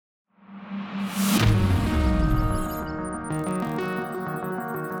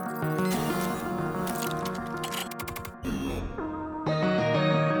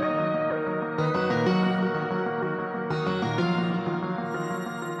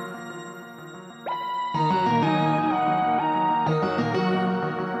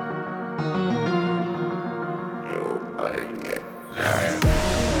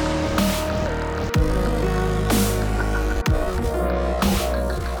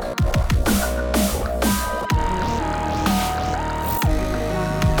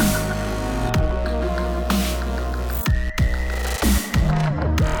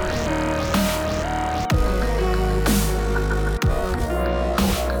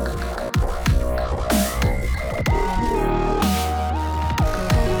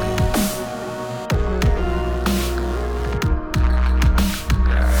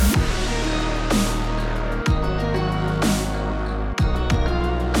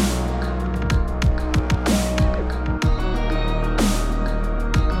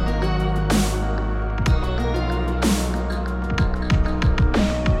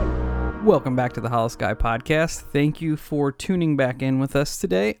Welcome back to the Hollow Sky Podcast. Thank you for tuning back in with us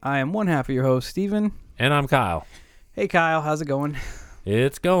today. I am one half of your host, Steven. And I'm Kyle. Hey, Kyle. How's it going?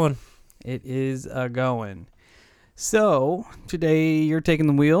 It's going. It is going. So, today you're taking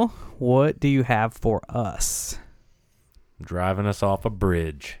the wheel. What do you have for us? Driving us off a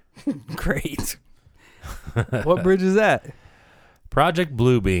bridge. Great. What bridge is that? Project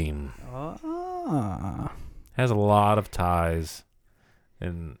Bluebeam. Ah. Has a lot of ties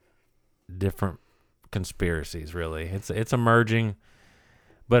and different conspiracies, really. It's emerging,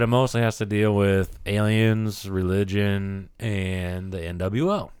 but it mostly has to deal with aliens, religion, and the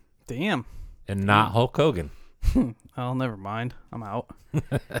NWO. Damn. And not Hulk Hogan. Oh, never mind. I'm out.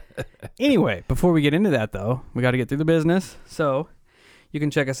 Anyway, before we get into that, though, we got to get through the business. So you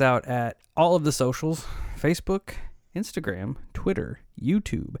can check us out at all of the socials: Facebook, Instagram, Twitter,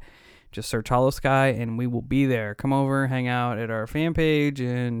 YouTube. Just search Hollow Sky and we will be there. Come over, hang out at our fan page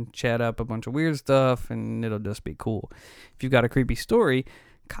and chat up a bunch of weird stuff, and it'll just be cool. If you've got a creepy story,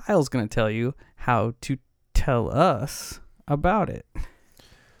 Kyle's going to tell you how to tell us about it.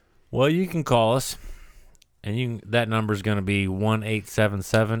 Well, you can call us, and that number is going to be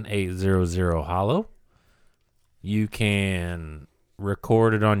 1-877-800-HOLLOW. You can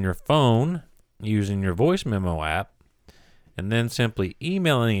record it on your phone using your voice memo app, and then simply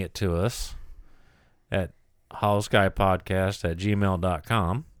emailing it to us at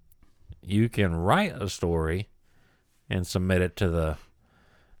hollowskypodcast@gmail.com. You can write a story and submit it to the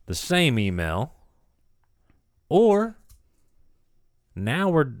same email. Or now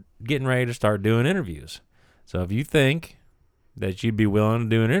we're getting ready to start doing interviews. So if you think that you'd be willing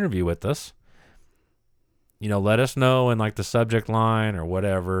to do an interview with us, let us know in like the subject line or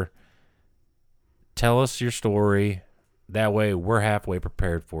whatever. Tell us your story. That way we're halfway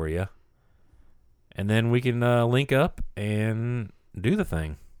prepared for you. And then we can link up and do the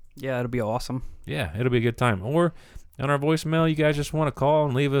thing. Yeah, it'll be awesome. Yeah, it'll be a good time. Or on our voicemail, you guys just want to call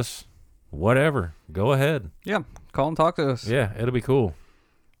and leave us whatever. Go ahead. Yeah, call and talk to us. Yeah, it'll be cool.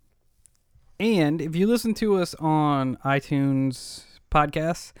 And if you listen to us on iTunes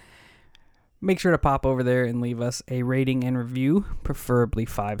podcasts, make sure to pop over there and leave us a rating and review, preferably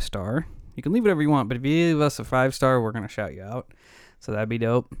 5-star. You can leave whatever you want, but if you leave us a 5-star, we're going to shout you out. So that'd be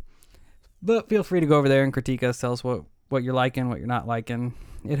dope. But feel free to go over there and critique us. Tell us what you're liking, what you're not liking.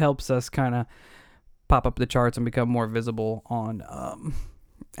 It helps us kind of pop up the charts and become more visible on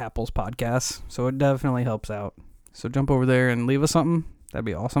Apple's podcasts. So it definitely helps out. So jump over there and leave us something. That'd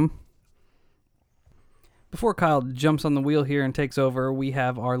be awesome. Before Kyle jumps on the wheel here and takes over, we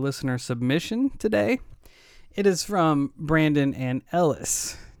have our listener submission today. It is from Brandon and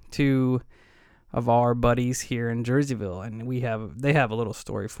Ellis, two of our buddies here in Jerseyville, and they have a little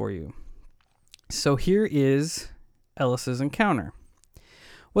story for you. So here is Ellis's encounter.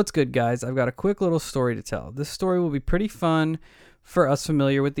 What's good, guys? I've got a quick little story to tell. This story will be pretty fun for us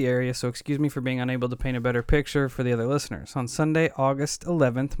familiar with the area, so excuse me for being unable to paint a better picture for the other listeners. On Sunday, August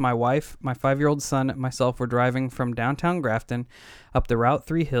 11th, my wife, my 5-year-old son, and myself were driving from downtown Grafton up the Route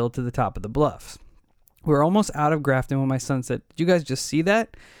 3 hill to the top of the bluffs. We were almost out of Grafton when my son said, "Did you guys just see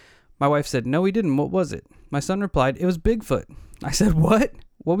that?" My wife said, "No, we didn't. What was it?" My son replied, "It was Bigfoot." I said, "What?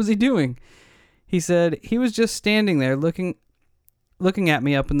 What was he doing?" He said, "He was just standing there looking at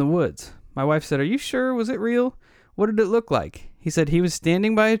me up in the woods." My wife said, "Are you sure? Was it real? What did it look like?" He said, "He was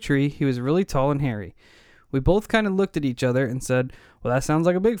standing by a tree. He was really tall and hairy." We both kind of looked at each other and said, "Well, that sounds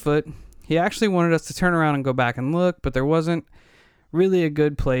like a Bigfoot." He actually wanted us to turn around and go back and look, but there wasn't really a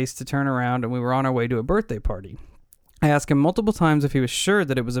good place to turn around, and we were on our way to a birthday party. I asked him multiple times if he was sure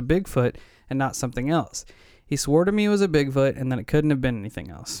that it was a Bigfoot and not something else. He swore to me it was a Bigfoot and that it couldn't have been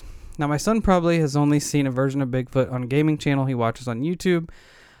anything else. Now, my son probably has only seen a version of Bigfoot on a gaming channel he watches on YouTube.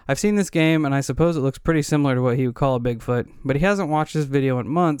 I've seen this game, and I suppose it looks pretty similar to what he would call a Bigfoot, but he hasn't watched this video in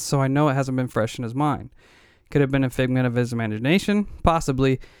months, so I know it hasn't been fresh in his mind. Could have been a figment of his imagination?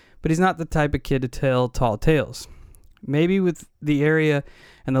 Possibly, but he's not the type of kid to tell tall tales. Maybe with the area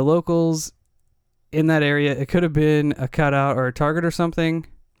and the locals in that area, it could have been a cutout or a target or something.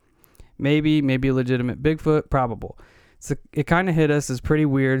 Maybe a legitimate Bigfoot. Probable. So it kind of hit us as pretty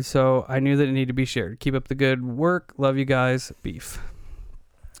weird, so I knew that it needed to be shared. Keep up the good work. Love you guys. Beef.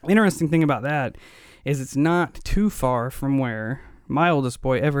 Interesting thing about that is it's not too far from where my oldest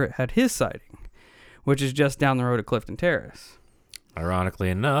boy Everett had his sighting, which is just down the road at Clifton Terrace. Ironically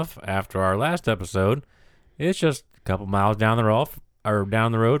enough, after our last episode, it's just a couple miles down the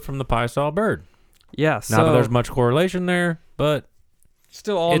road from the Pie-Saw Bird. Yeah, Not that there's much correlation there, but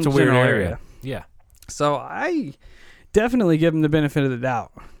still all it's in a weird general area. Yeah. So I definitely give him the benefit of the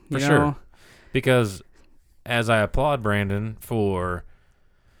doubt. For sure. Because as I applaud Brandon for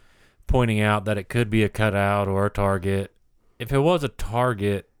pointing out that it could be a cutout or a target. If it was a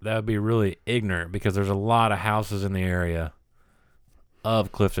target, that would be really ignorant because there's a lot of houses in the area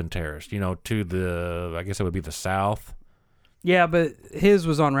of Clifton Terrace, to the, I guess it would be the south. Yeah, but his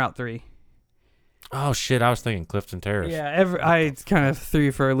was on Route 3. Oh, shit, I was thinking Clifton Terrace. Yeah, I kind of threw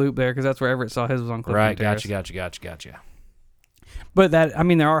you for a loop there because that's where Everett saw his was on Clifton Right, Terrace. gotcha. But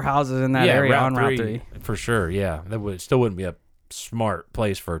there are houses in that area on Route 3. For sure, yeah. Still wouldn't be a smart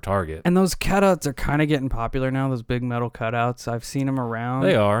place for a target. And those cutouts are kind of getting popular now, those big metal cutouts. I've seen them around.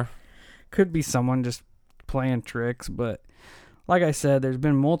 They are. Could be someone just playing tricks, but like I said, there's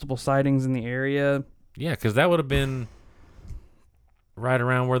been multiple sightings in the area. Yeah, because that would have been right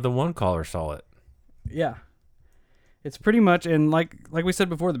around where the one caller saw it. Yeah. It's pretty much, and like we said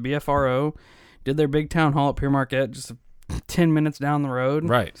before, the BFRO did their big town hall at Pier Marquette just 10 minutes down the road.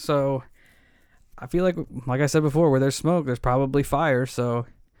 Right. So I feel like I said before, where there's smoke, there's probably fire. So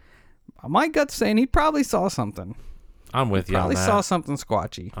my gut's saying he probably saw something. I'm with you on that. Probably saw something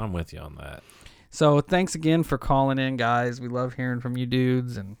squatchy. I'm with you on that. So thanks again for calling in, guys. We love hearing from you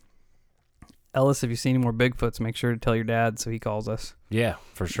dudes. And Ellis, if you see any more Bigfoots, make sure to tell your dad so he calls us. Yeah,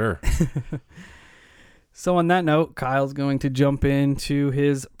 for sure. So on that note, Kyle's going to jump into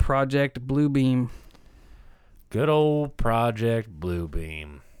his Project Bluebeam. Good old Project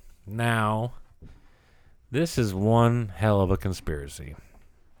Bluebeam. Now, this is one hell of a conspiracy.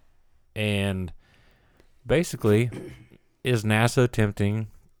 And basically, is NASA attempting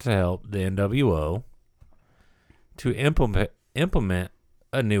to help the NWO to implement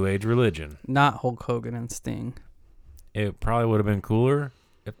a New Age religion? Not Hulk Hogan and Sting. It probably would have been cooler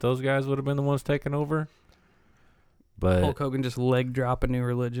if those guys would have been the ones taking over. But Hulk Hogan just leg drop a new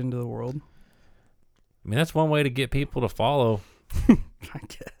religion to the world. I mean, that's one way to get people to follow. I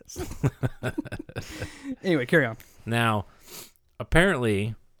guess. Anyway, carry on. Now,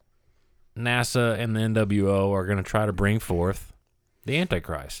 apparently, NASA and the NWO are going to try to bring forth the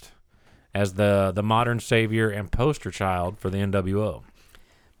Antichrist as the modern savior and poster child for the NWO.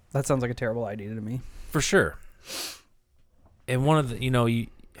 That sounds like a terrible idea to me. For sure. And one of the,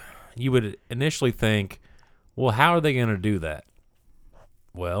 you would initially think, well, how are they going to do that?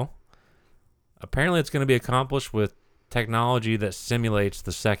 Well, apparently it's going to be accomplished with technology that simulates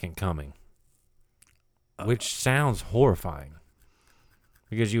the second coming, which sounds horrifying.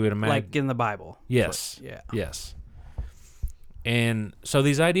 Because you would imagine... Like in the Bible. Yes. Yeah. Yes. And so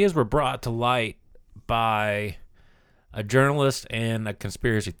these ideas were brought to light by a journalist and a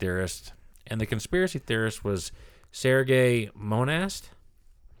conspiracy theorist. And the conspiracy theorist was Sergei Monast.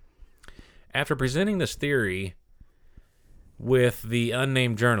 After presenting this theory with the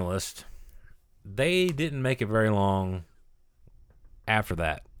unnamed journalist, they didn't make it very long after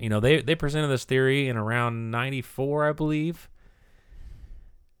that. They presented this theory in around 94, I believe.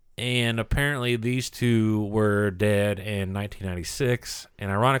 And apparently these two were dead in 1996.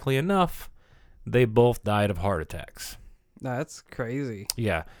 And ironically enough, they both died of heart attacks. That's crazy.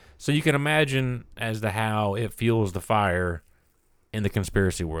 Yeah. So you can imagine as to how it fuels the fire in the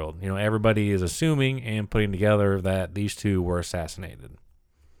conspiracy world. Everybody is assuming and putting together that these two were assassinated.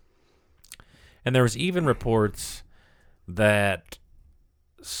 And there was even reports that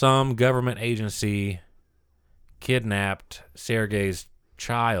some government agency kidnapped Sergei's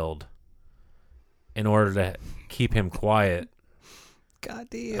child in order to keep him quiet God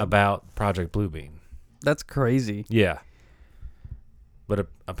damn. about Project Bluebeam. That's crazy. Yeah. But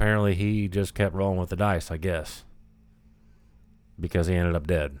apparently he just kept rolling with the dice, I guess. Because he ended up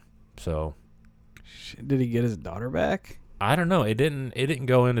dead. So Did he get his daughter back? I don't know. It didn't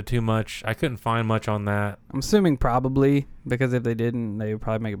go into too much. I couldn't find much on that. I'm assuming probably, because if they didn't, they would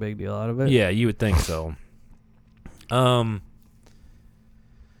probably make a big deal out of it. Yeah, you would think so. Now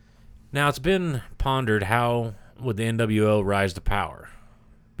it's been pondered, how would the NWO rise to power?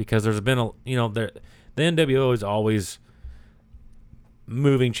 Because there's been the NWO is always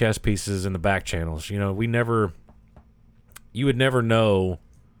moving chess pieces in the back channels. You would never know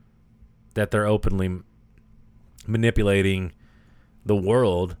that they're openly manipulating the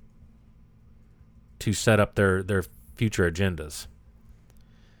world to set up their future agendas.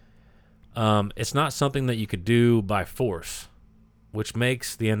 It's not something that you could do by force, which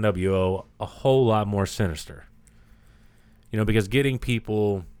makes the NWO a whole lot more sinister. Because getting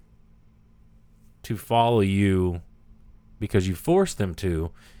people to follow you because you force them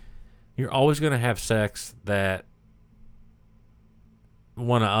to, you're always going to have sects that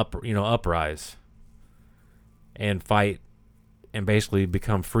want to uprise and fight and basically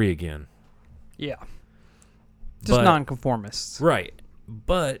become free again. Yeah. Just nonconformists. Right.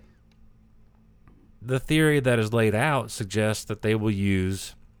 But the theory that is laid out suggests that they will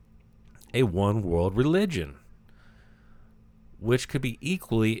use a one world religion, which could be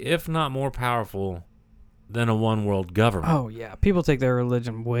equally, if not more powerful than a one world government. Oh, yeah. People take their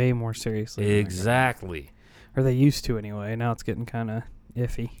religion way more seriously. Exactly. Or they used to anyway. Now it's getting kind of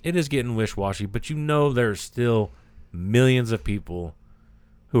iffy. It is getting wish-washy, but you know there's still millions of people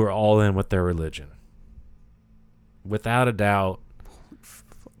who are all in with their religion. Without a doubt.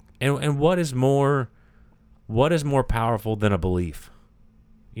 And what is more powerful than a belief?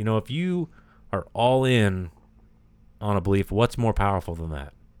 You know, if you are all in on a belief, what's more powerful than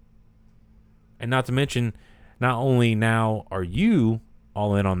that? And not to mention, not only now are you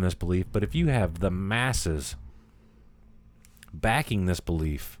all in on this belief, but if you have the masses backing this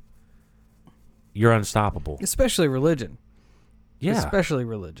belief, you're unstoppable. Especially religion. Yeah. Especially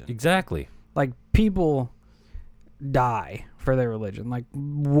religion. Exactly. Like, people die for their religion. Like,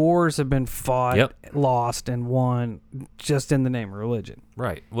 wars have been fought, lost, and won just in the name of religion.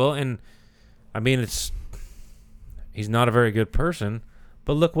 Right. Well, and I mean, he's not a very good person,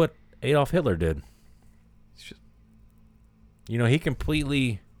 but look what Adolf Hitler did. You know, he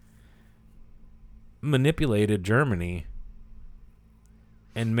completely manipulated Germany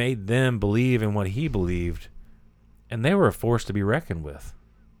and made them believe in what he believed, and they were a force to be reckoned with.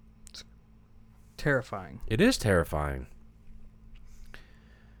 It's terrifying. It is terrifying.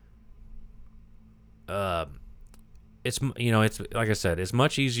 It's, you know, it's like I said, it's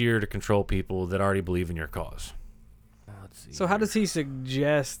much easier to control people that already believe in your cause. Let's see. So how does he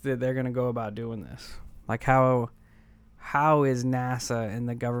suggest that they're going to go about doing this? Like, how is NASA and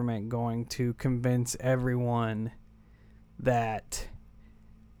the government going to convince everyone that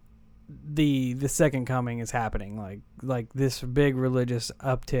the second coming is happening? Like this big religious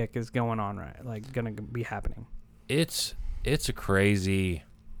uptick is going on, right? Like, going to be happening. It's a crazy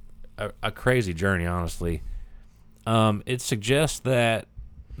journey, honestly. It suggests that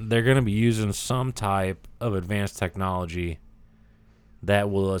they're going to be using some type of advanced technology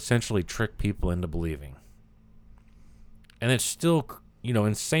that will essentially trick people into believing. And it's still, you know,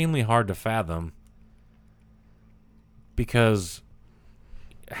 insanely hard to fathom, because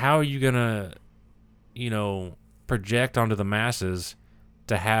how are you going to, you know, project onto the masses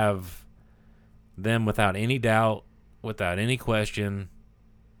to have them without any doubt, without any question,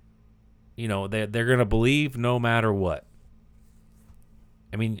 you know, they're going to believe no matter what.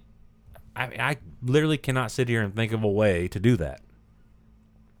 I mean, I literally cannot sit here and think of a way to do that.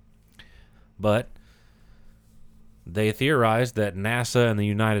 But they theorize that NASA and the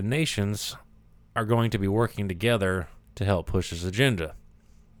United Nations are going to be working together to help push this agenda,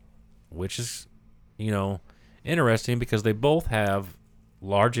 which is, you know, interesting because they both have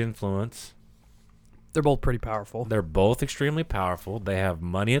large influence. They're both pretty powerful. They're both extremely powerful. They have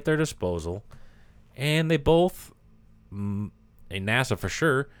money at their disposal, and they both, NASA for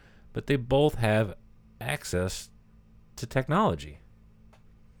sure, but they both have access to technology.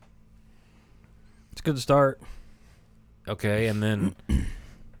 It's a good start. Okay, and then,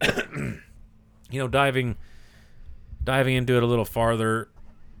 you know, diving into it a little farther,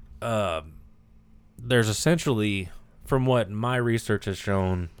 there's essentially, from what my research has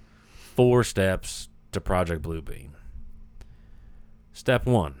shown, 4 steps to Project Bluebeam. Step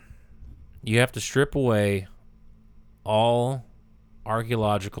 1, you have to strip away all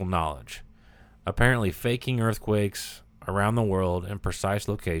archaeological knowledge, apparently faking earthquakes around the world in precise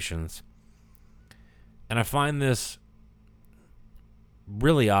locations. And I find this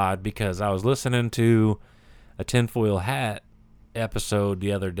really odd because I was listening to a Tinfoil Hat episode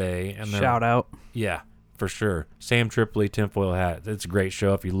the other day. And shout out. Yeah, for sure. Sam Tripoli, Tinfoil Hat. It's a great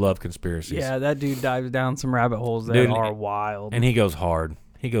show if you love conspiracies. Yeah, that dude dives down some rabbit holes that are wild. And he goes hard.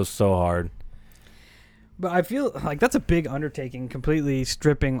 He goes so hard. But I feel like that's a big undertaking, completely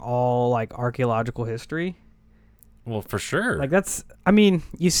stripping all, like, archaeological history. Well, for sure. Like, that's, I mean,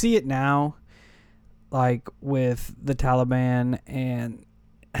 you see it now, like, with the Taliban and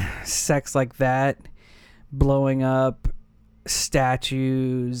sects like that blowing up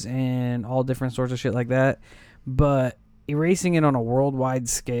statues and all different sorts of shit like that. But erasing it on a worldwide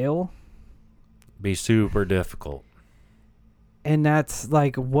scale be super difficult. And that's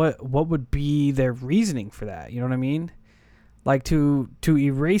like what would be their reasoning for that? You know what I mean? Like to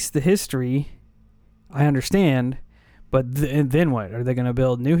erase the history, I understand, but then what? Are they going to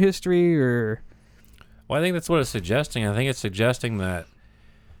build new history or? Well, I think that's what it's suggesting. I think it's suggesting that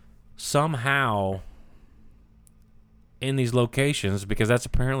somehow in these locations, because that's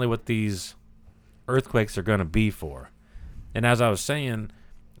apparently what these earthquakes are going to be for. And as I was saying,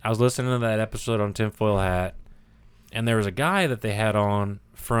 I was listening to that episode on Tinfoil Hat, and there was a guy that they had on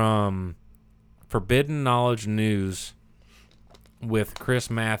from Forbidden Knowledge News with Chris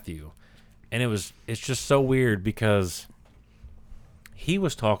Matthew. And it's just so weird because he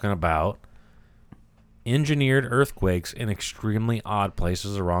was talking about engineered earthquakes in extremely odd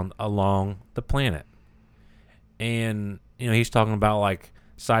places along the planet. And, he's talking about like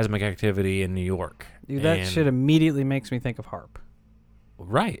seismic activity in New York. Dude, that shit immediately makes me think of HAARP.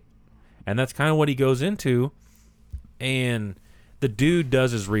 Right. And that's kind of what he goes into. And the dude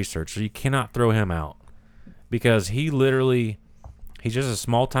does his research, so you cannot throw him out. Because he's just a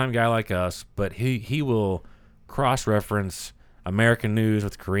small-time guy like us, but he will cross-reference American news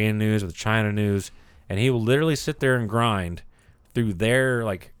with Korean news, with China news, and he will literally sit there and grind through their,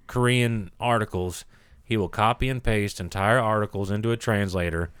 like, Korean articles. He will copy and paste entire articles into a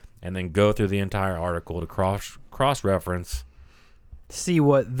translator and then go through the entire article to cross-reference. See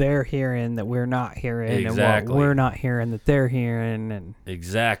what they're hearing that we're not hearing, Exactly. and what we're not hearing that they're hearing, and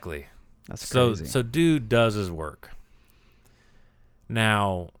exactly. that's crazy. So dude does his work.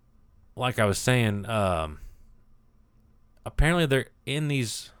 Now, like I was saying, apparently they're in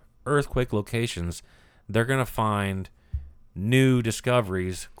these earthquake locations. They're gonna find new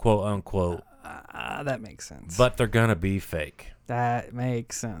discoveries, quote unquote. That makes sense. But they're gonna be fake. That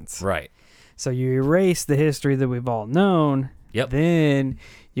makes sense. Right. So you erase the history that we've all known. Yep. Then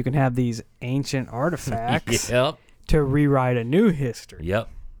you can have these ancient artifacts Yep. to rewrite a new history. Yep.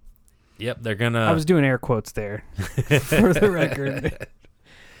 They're gonna. I was doing air quotes there for the record.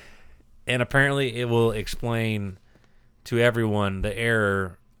 And apparently it will explain to everyone the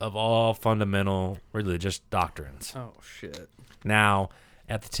error of all fundamental religious doctrines. Oh, shit. Now,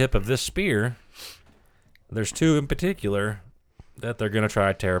 at the tip of this spear, there's two in particular that they're going to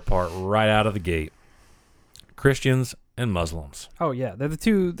try to tear apart right out of the gate. Christians and Muslims. Oh, yeah. They're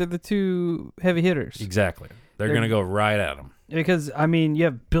the two heavy hitters. Exactly. They're going to go right at them. Because, I mean, you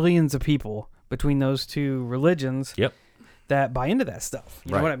have billions of people between those two religions. Yep. That buy into that stuff.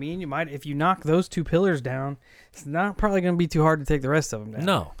 You Right. know what I mean? You might, if you knock those two pillars down, it's not probably going to be too hard to take the rest of them down.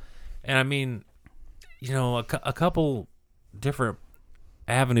 No. And I mean, a couple different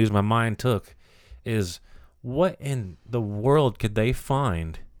avenues my mind took is what in the world could they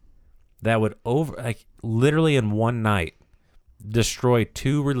find that would literally in one night destroy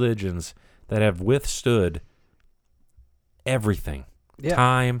two religions that have withstood everything. Yeah.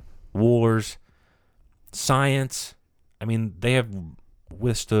 Time, wars, science. I mean, they have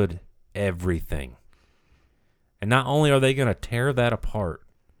withstood everything. And not only are they going to tear that apart,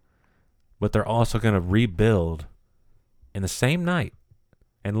 but they're also going to rebuild in the same night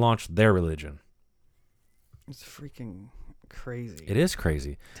and launch their religion. It's freaking crazy. It is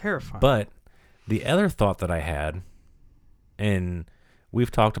crazy. Terrifying. But the other thought that I had, and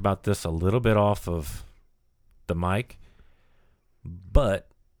we've talked about this a little bit off of the mic, but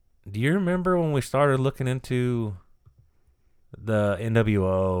do you remember when we started looking into the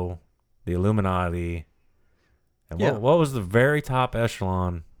NWO, the Illuminati, and what was the very top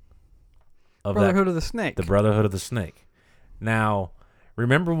echelon of Brotherhood of the Snake. The Brotherhood of the Snake. Now,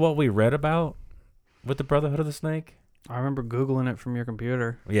 remember what we read about with the Brotherhood of the Snake? I remember Googling it from your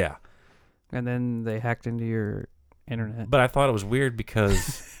computer. Yeah. And then they hacked into your internet. But I thought it was weird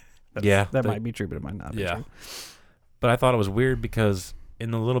because... that might be true, but it might not be true. But I thought it was weird because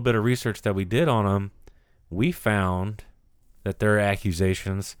in the little bit of research that we did on them, we found that there are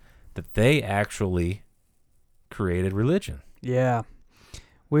accusations that they actually created religion. Yeah.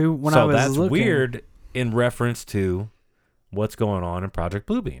 I was that's looking, weird in reference to what's going on in Project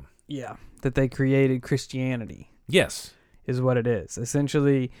Bluebeam. Yeah. That they created Christianity. Yes. Is what it is.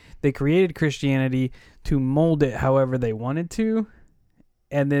 Essentially, they created Christianity to mold it however they wanted to,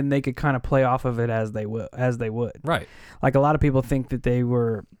 and then they could kind of play off of it as they would. Right. Like a lot of people think that they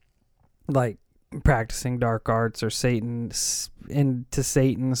were like practicing dark arts or Satan,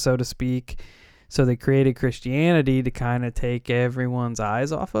 so to speak. So they created Christianity to kind of take everyone's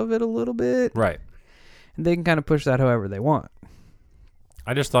eyes off of it a little bit. Right. And they can kind of push that however they want.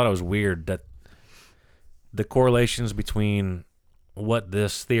 I just thought it was weird that the correlations between what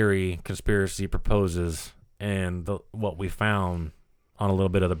this conspiracy proposes and what we found on a little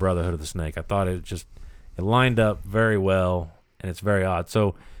bit of the Brotherhood of the Snake. I thought it lined up very well, and it's very odd.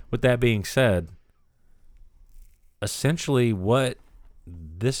 So with that being said, essentially what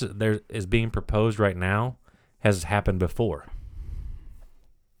there is being proposed right now has happened before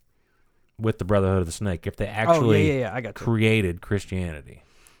with the Brotherhood of the Snake. If they actually I got you. created Christianity.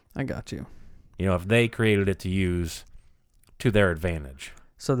 I got you. If they created it to use to their advantage.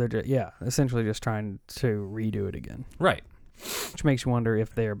 So they're essentially just trying to redo it again. Right. Which makes you wonder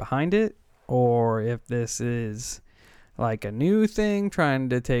if they're behind it or if this is like a new thing trying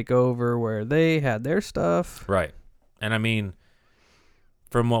to take over where they had their stuff. Right. And I mean,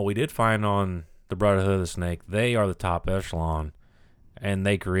 from what we did find on the Brotherhood of the Snake, they are the top echelon, and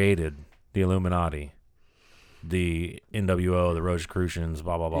they created the Illuminati, the NWO, the Rosicrucians,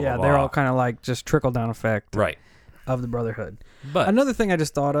 blah, blah, blah, Yeah, blah, they're blah. all kind of like just trickle-down effect Right. of the Brotherhood. But Another thing I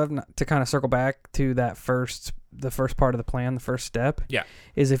just thought of, to kind of circle back to the first part of the plan, the first step, yeah,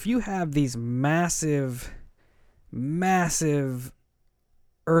 is if you have these massive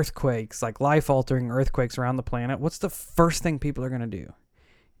earthquakes, like life-altering earthquakes around the planet, what's the first thing people are going to do?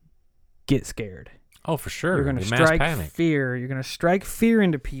 Get scared. oh, for sure. You're going to The mass strike panic. fear. You're going to strike fear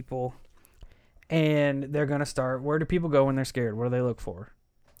into people, and they're going to start. Where do people go when they're scared? What do they look for?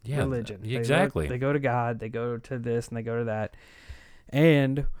 Yeah, Religion. exactly. They go to God. They go to this, and they go to that.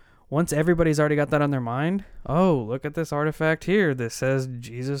 And once everybody's already got that on their mind, oh, look at this artifact here. This says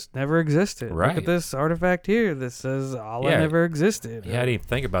Jesus never existed. Right. Look at this artifact here. This says Allah Yeah. never existed. Yeah, I didn't even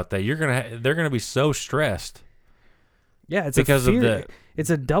think about that. They're gonna be so stressed. Yeah, it's Because a of fear. It's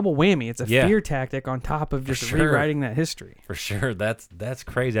a double whammy. It's a Yeah. fear tactic on top of just sure. rewriting that history. For sure, that's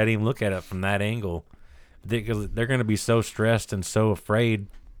crazy. I didn't even look at it from that angle, because they're going to be so stressed and so afraid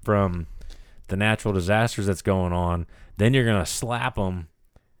from the natural disasters that's going on. Then you're going to slap them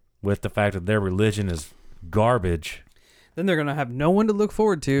with the fact that their religion is garbage. Then they're going to have no one to look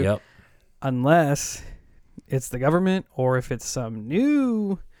forward to Yep. unless it's the government or if it's some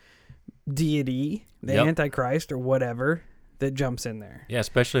new deity, the Yep. Antichrist or whatever, that jumps in there. Yeah,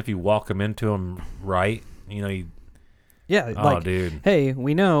 especially if you walk them into them right. You know, Yeah, oh, like, dude. hey,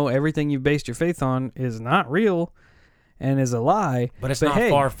 we know everything you've based your faith on is not real and is a lie. But it's but not hey,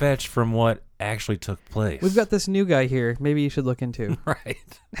 far-fetched from what actually took place. We've got this new guy here. Maybe you should look into. right.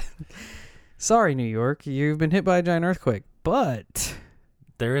 Sorry, New York, you've been hit by a giant earthquake, but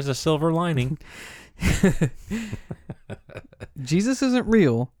There is a silver lining. Jesus isn't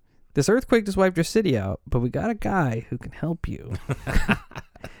real. This earthquake just wiped your city out, but we got a guy who can help you.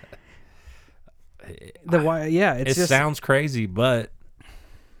 It's It just, sounds crazy, but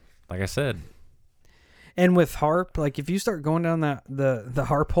like I said, and with HARP, like if you start going down the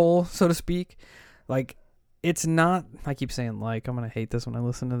HARP hole, so to speak, like it's not. I keep saying like I'm gonna hate this when I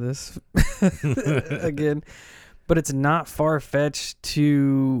listen to this again, but it's not far fetched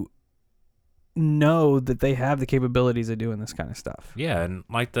to know that they have the capabilities of doing this kind of stuff. yeah, and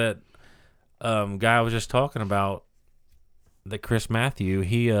like that guy I was just talking about, that Chris Matthew,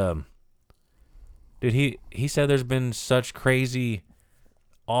 he said there's been such crazy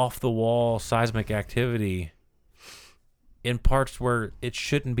off the wall seismic activity in parts where it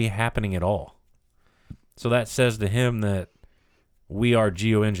shouldn't be happening at all. So that says to him that we are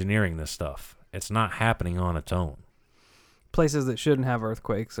geoengineering this stuff. It's not happening on its own. Places that shouldn't have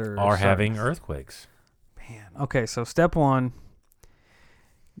earthquakes Are having earthquakes. Man, okay, so step one,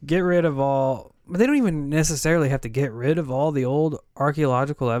 get rid of all, but they don't even necessarily have to get rid of all the old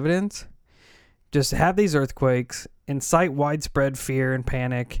archaeological evidence. Just have these earthquakes, incite widespread fear and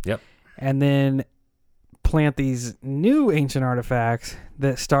panic, Yep. and then plant these new ancient artifacts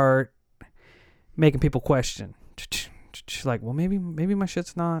that start making people question. Like, well, maybe my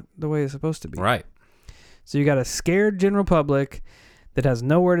shit's not the way it's supposed to be. Right. So you got a scared general public that has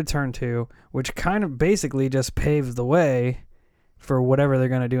nowhere to turn to, which kind of basically just paves the way for whatever they're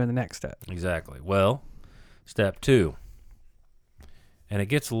going to do in the next step. Exactly. Well, step 2. And it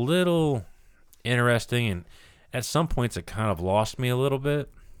gets a little interesting, and at some points it kind of lost me a little bit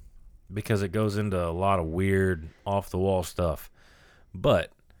because it goes into a lot of weird off-the-wall stuff.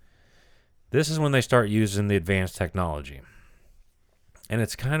 But this is when they start using the advanced technology. And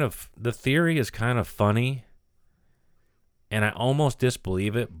it's kind of, the theory is kind of funny, and I almost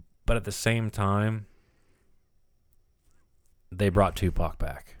disbelieve it, but at the same time, they brought Tupac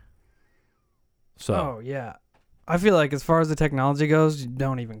back. So, Oh, yeah. I feel like as far as the technology goes,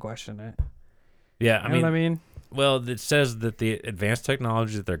 don't even question it. yeah, You know what I mean? Well, it says that the advanced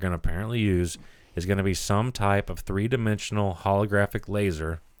technology that they're going to apparently use is going to be some type of three-dimensional holographic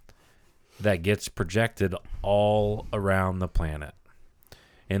laser that gets projected all around the planet.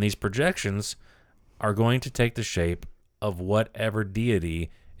 And these projections are going to take the shape of whatever deity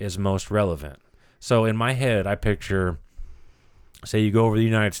is most relevant. So in my head, I picture, say you go over the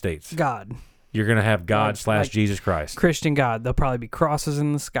United States. God. You're going to have God / Like Jesus Christ. Christian God. There'll probably be crosses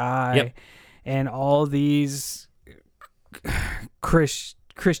in the sky. Yep. And all these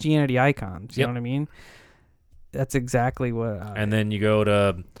Christianity icons. You Yep. know what I mean? That's exactly what... And then you go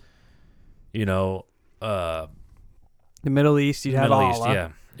to, the Middle East, you'd have Middle Allah, East. Yeah,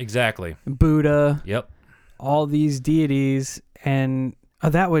 exactly. Buddha, Yep. all these deities, and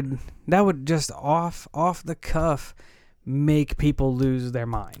that would just off the cuff make people lose their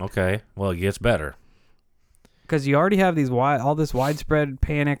mind. Okay. Well, it gets better. because you already have all this widespread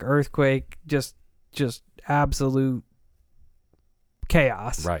panic, earthquake, just absolute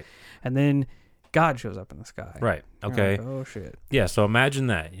chaos. Right. And then God shows up in the sky. Right. You're Okay. like, oh shit. Yeah, so imagine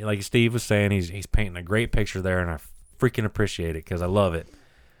that. Like Steve was saying, he's painting a great picture there, and I freaking appreciate it because I love it.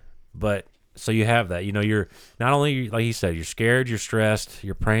 But so you have that. You're not only, like he said, you're scared, you're stressed,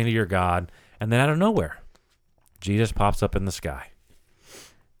 you're praying to your God, and then out of nowhere, Jesus pops up in the sky.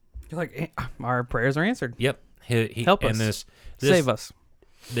 You're like, our prayers are answered. Yep. He Help us. And this Save us.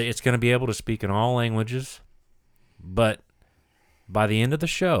 It's going to be able to speak in all languages, but by the end of the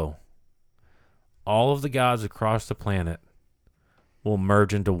show, all of the gods across the planet will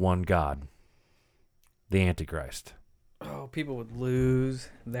merge into one God, the Antichrist. Oh, people would lose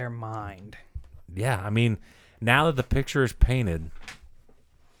their mind. Yeah, I mean, now that the picture is painted,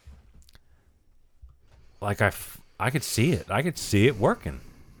 like I could see it. I could see it working.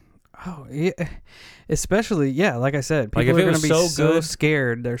 Oh, yeah. Especially, yeah, like I said, Like, people if are it going to be was so so good-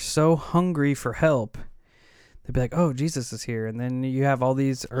 scared. They're so hungry for help. They'd be like, oh, Jesus is here. And then you have all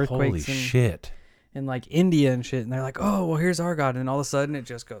these Holy earthquakes shit. in like India and shit. And they're like, oh, well, here's our God. And all of a sudden it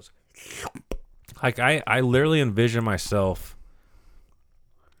just goes. Like, I literally envision myself,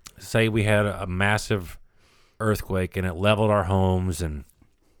 say we had a massive earthquake and it leveled our homes and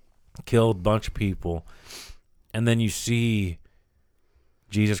killed a bunch of people, and then you see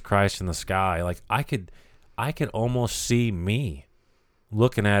Jesus Christ in the sky. Like, I could almost see me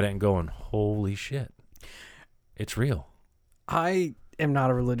looking at it and going, holy shit, it's real. I am not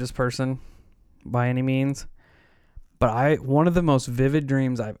a religious person by any means, but one of the most vivid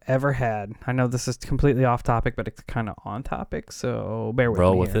dreams I've ever had. I know this is completely off topic, but it's kind of on topic, so bear with me.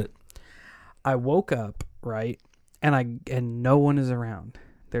 Roll with here. it. I woke up, right, and no one is around.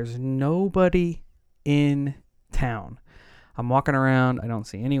 There's nobody in town. I'm walking around. I don't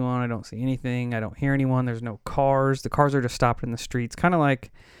see anyone. I don't see anything. I don't hear anyone. There's no cars. The cars are just stopped in the streets, kind of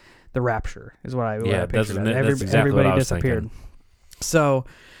like the Rapture is what I pictured. that's exactly Everybody what I was disappeared. thinking. So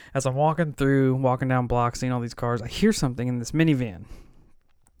as I'm walking down blocks, seeing all these cars, I hear something in this minivan,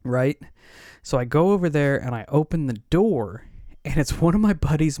 right? So I go over there and I open the door, and it's one of my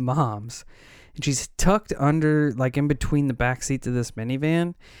buddy's moms. And she's tucked under, like in between the back seats of this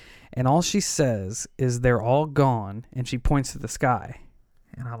minivan. And all she says is, they're all gone. And she points to the sky.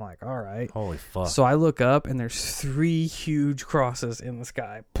 And I'm like, all right. Holy fuck. So I look up, and there's 3 huge crosses in the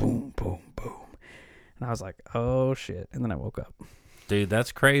sky. Boom, boom, boom. And I was like, oh, shit. And then I woke up. Dude,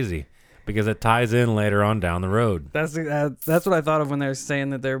 that's crazy because it ties in later on down the road. That's what I thought of when they were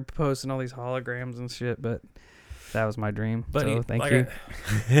saying that they're posting all these holograms and shit. But that was my dream. But so thank you.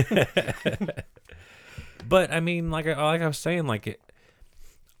 But I mean, like I was saying,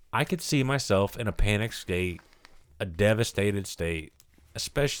 I could see myself in a panic state, a devastated state,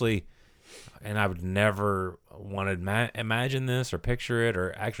 especially, and I would never want to imagine this or picture it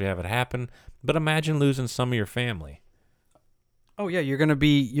or actually have it happen. But imagine losing some of your family. Oh yeah, you're gonna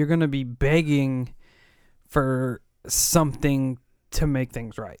be begging for something to make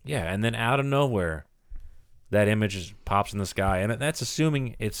things right. Yeah, and then out of nowhere, that image pops in the sky, and that's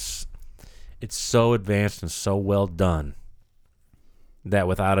assuming it's so advanced and so well done that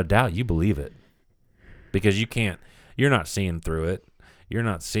without a doubt you believe it, because you're not seeing through it, you're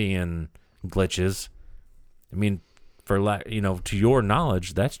not seeing glitches. I mean, to your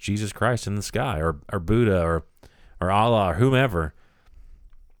knowledge, that's Jesus Christ in the sky, or Buddha, or Allah, or whomever,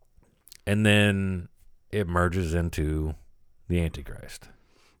 and then it merges into the Antichrist.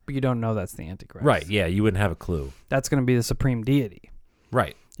 But you don't know that's the Antichrist. Right, yeah, you wouldn't have a clue. That's going to be the supreme deity.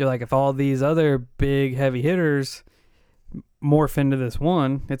 Right. You're like, if all these other big heavy hitters morph into this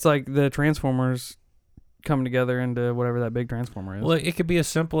one, it's like the Transformers come together into whatever that big Transformer is. Well, it could be as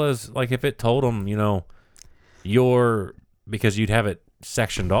simple as, like, if it told them, because you'd have it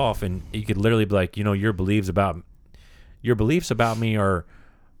sectioned off, and you could literally be like, your beliefs about me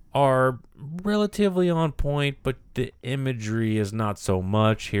are relatively on point, but the imagery is not so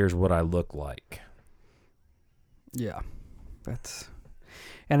much. Here's what I look like. Yeah,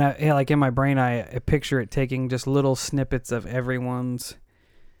 and like in my brain, I picture it taking just little snippets of everyone's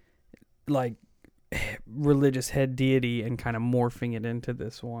like religious head deity and kind of morphing it into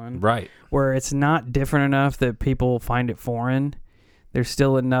this one. Right. Where it's not different enough that people find it foreign. There's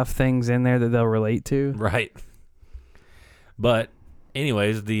still enough things in there that they'll relate to. Right. But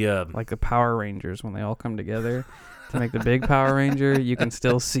anyways, like the Power Rangers, when they all come together to make the big Power Ranger, you can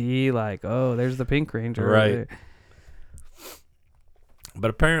still see like, oh, there's the Pink Ranger. Right. But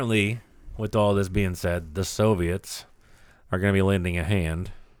apparently, with all this being said, the Soviets are going to be lending a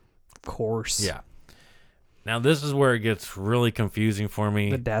hand. Of course. Yeah. Now, this is where it gets really confusing for me.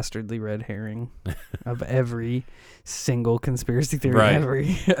 The dastardly red herring of every single conspiracy theory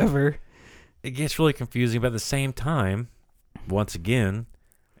Right. ever. It gets really confusing, but at the same time, once again,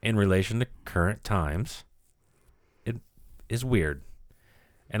 in relation to current times, it is weird.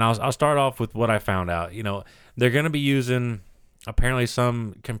 And I'll start off with what I found out. You know, they're going to be using apparently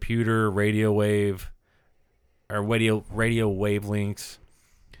some computer radio wave or radio wavelengths.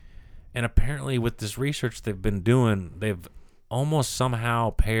 And apparently with this research they've been doing, they've almost somehow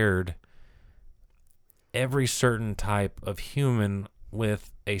paired every certain type of human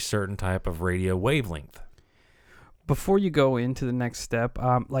with a certain type of radio wavelength. Before you go into the next step,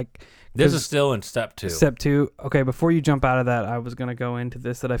 This is still in step 2. Step 2. Okay, before you jump out of that, I was gonna go into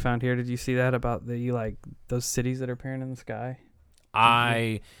this that I found here. Did you see that about those cities that are appearing in the sky?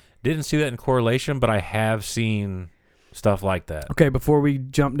 I didn't see that in correlation, but I have seen stuff like that. Okay, before we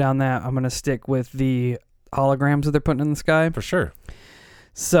jump down that, I'm gonna stick with the holograms that they're putting in the sky. For sure.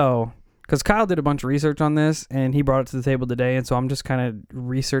 So, because Kyle did a bunch of research on this, and he brought it to the table today, and so I'm just kind of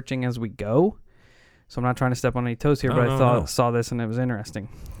researching as we go. So I'm not trying to step on any toes here, but I saw this and it was interesting.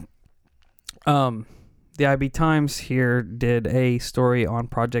 The IB Times here did a story on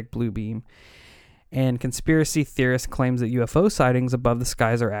Project Bluebeam, and conspiracy theorists claims that UFO sightings above the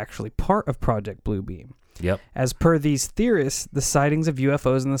skies are actually part of Project Bluebeam. Yep. As per these theorists, the sightings of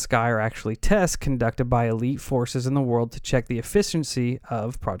UFOs in the sky are actually tests conducted by elite forces in the world to check the efficiency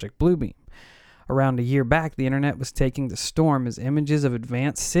of Project Bluebeam. Around a year back, the internet was taking the storm as images of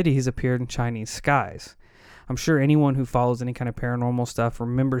advanced cities appeared in Chinese skies. I'm sure anyone who follows any kind of paranormal stuff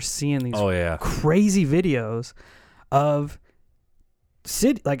remembers seeing these crazy videos of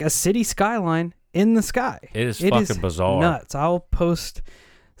a city skyline in the sky. It is fucking bizarre. Nuts. I'll post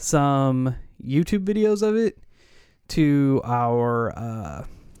some YouTube videos of it to our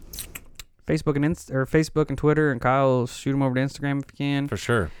Facebook and Twitter, and Kyle will shoot them over to Instagram if you can. For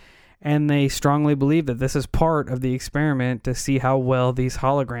sure. And they strongly believe that this is part of the experiment to see how well these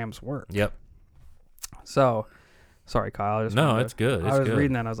holograms work. Yep. So, sorry, Kyle. It's good. I was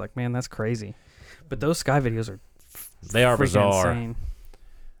reading that and I was like, man, that's crazy. But those sky videos are they are bizarre. Insane.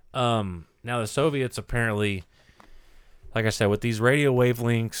 Now the Soviets apparently, like I said, with these radio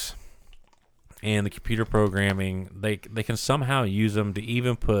wavelengths and the computer programming, they can somehow use them to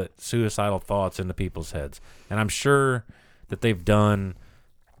even put suicidal thoughts into people's heads. And I'm sure that they've done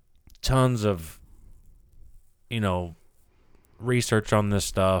tons of, research on this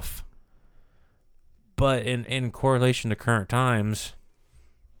stuff. But in correlation to current times,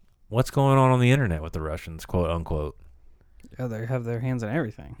 what's going on the internet with the Russians, quote unquote? Yeah, they have their hands in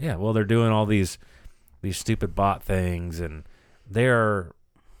everything. Yeah, well, they're doing all these stupid bot things, and they're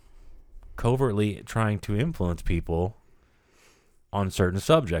covertly trying to influence people on certain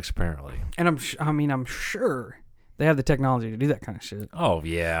subjects, apparently. And I'm sure they have the technology to do that kind of shit. Oh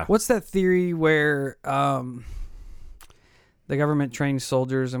yeah. What's that theory where the government trains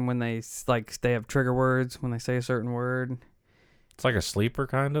soldiers, and when they have trigger words when they say a certain word? It's like a sleeper,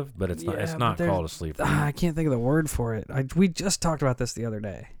 kind of, but it's not. It's not called a sleeper. I can't think of the word for it. We just talked about this the other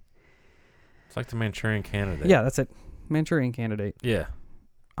day. It's like the Manchurian Candidate. Yeah, that's it. Manchurian Candidate. Yeah.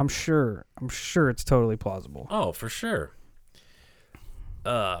 I'm sure it's totally plausible. Oh, for sure.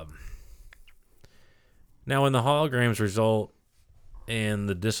 Now, when the holograms result in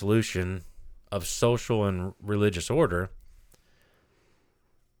the dissolution of social and religious order,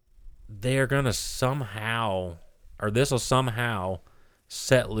 they are going to somehow, or this will somehow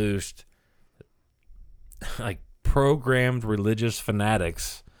set loose like programmed religious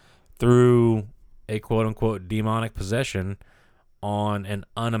fanatics through a quote-unquote demonic possession on an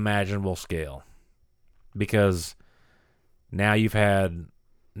unimaginable scale. Because now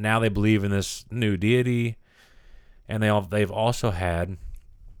they believe in this new deity, and they've also had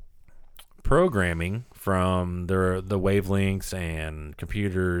programming from the wavelengths and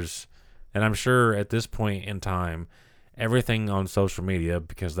computers. And I'm sure at this point in time, everything on social media,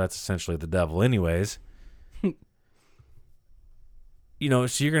 because that's essentially the devil anyways, so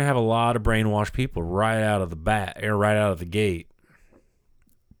you're going to have a lot of brainwashed people right out of the gate.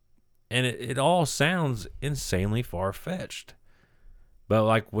 And it all sounds insanely far-fetched. But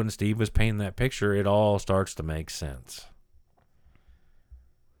like when Steve was painting that picture, it all starts to make sense.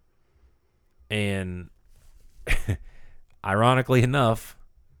 And ironically enough,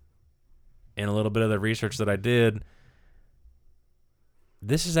 in a little bit of the research that I did,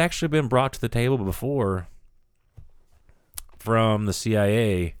 this has actually been brought to the table before from the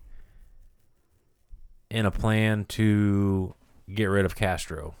CIA in a plan to get rid of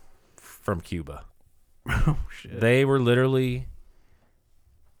Castro from Cuba. Oh, shit. They were literally,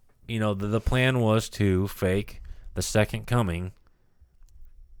 the plan was to fake the second coming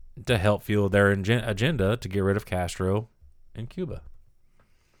to help fuel their agenda to get rid of Castro in Cuba.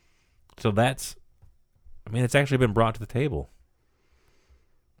 So it's actually been brought to the table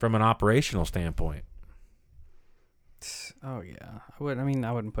from an operational standpoint. Oh yeah, I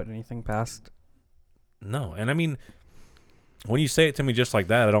wouldn't put anything past. No, and when you say it to me just like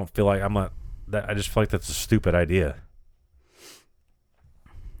that, I don't feel like I just feel like that's a stupid idea.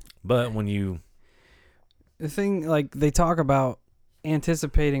 But when the thing, like, they talk about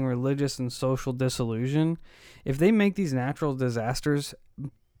anticipating religious and social disillusion, if they make these natural disasters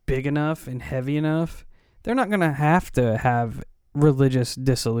big enough and heavy enough, they're not going to have religious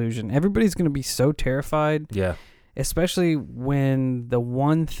disillusion. Everybody's going to be so terrified. Yeah. Especially when the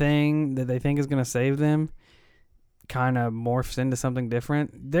one thing that they think is going to save them kind of morphs into something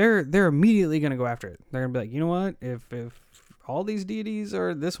different. They're immediately going to go after it. They're going to be like, you know what? If all these deities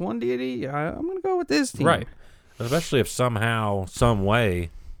are this one deity, I'm going to go with this team. Right. Especially if somehow, some way,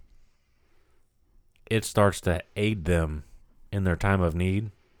 it starts to aid them in their time of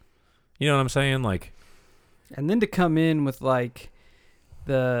need. You know what I'm saying? Like, and then to come in with like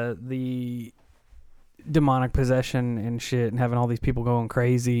the demonic possession and shit and having all these people going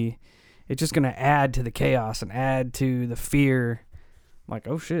crazy, it's just going to add to the chaos and add to the fear. Like,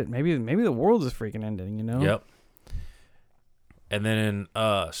 oh shit, maybe the world is freaking ending, you know? Yep. And then in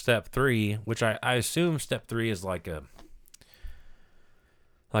step 3, which I assume step 3 is like a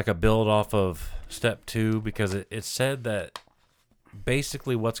build off of step 2, because it said that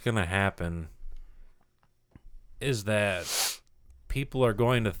basically what's going to happen is that people are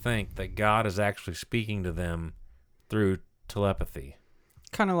going to think that God is actually speaking to them through telepathy.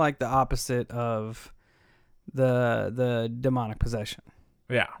 Kind of like the opposite of the demonic possession.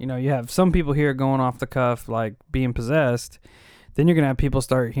 Yeah. You know, you have some people here going off the cuff, like being possessed. Then you're going to have people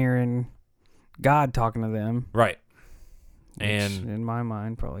start hearing God talking to them. Right. Which, and in my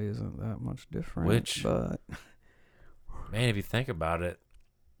mind, probably isn't that much different. But man, if you think about it,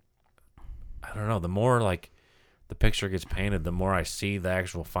 I don't know. The more like the picture gets painted, the more I see the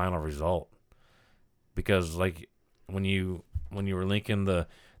actual final result. Because like when you were linking the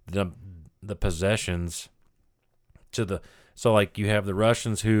possessions to so like you have the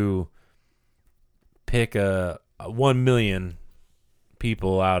Russians who pick a 1 million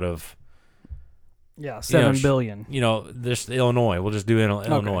people out of 7 billion. This Illinois. We'll just do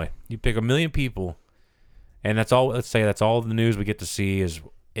Illinois. Okay. You pick 1 million people, and that's all. Let's say that's all the news we get to see is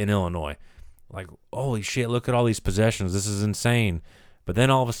in Illinois. Like, holy shit! Look at all these possessions. This is insane. But then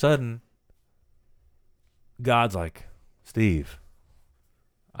all of a sudden, God's like, Steve,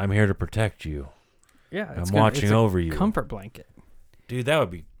 I'm here to protect you. Yeah, I'm watching over you. Comfort blanket, dude. That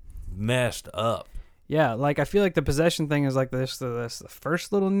would be messed up. Yeah, like I feel like the possession thing is like this the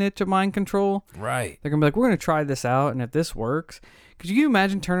first little niche of mind control. Right. They're gonna be like, we're gonna try this out, and if this works, could you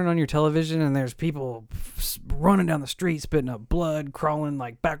imagine turning on your television and there's people running down the street, spitting up blood, crawling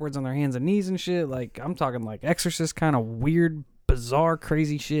like backwards on their hands and knees and shit? Like I'm talking like Exorcist kind of weird, bizarre,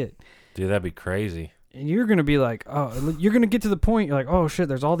 crazy shit. Dude, that'd be crazy. And you're going to be like, oh, you're going to get to the point, you're like, oh shit,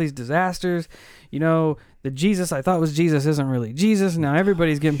 there's all these disasters. You know, the Jesus I thought was Jesus isn't really Jesus. Now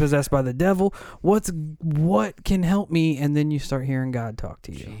everybody's getting possessed by the devil. What can help me? And then you start hearing God talk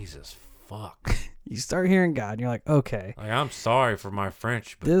to you. Jesus, fuck. You start hearing God and you're like, okay. Like, I'm sorry for my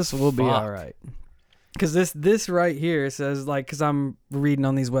French, but this will be all right. Because this right here says, like, because I'm reading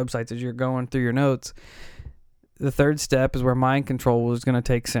on these websites as you're going through your notes, the third step is where mind control was going to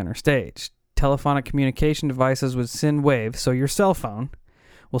take center stage. Telephonic communication devices would send waves, so your cell phone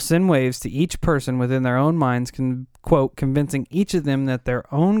will send waves to each person within their own minds, quote, convincing each of them that their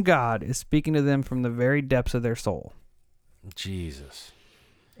own God is speaking to them from the very depths of their soul. Jesus.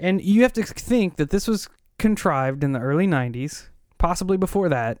 And you have to think that this was contrived in the early 90s, possibly before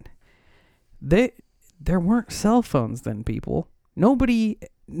that. There weren't cell phones then, people. Nobody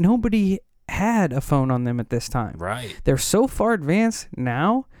had a phone on them at this time. Right. They're so far advanced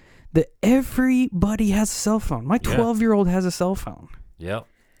now that everybody has a cell phone. My 12-year-old has a cell phone. Yep.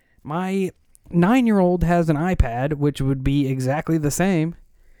 My 9-year-old has an iPad, which would be exactly the same.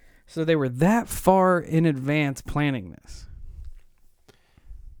 So they were that far in advance planning this.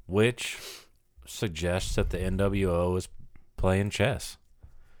 Which suggests that the NWO is playing chess.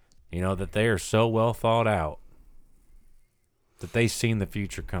 You know, that they are so well thought out that they've seen the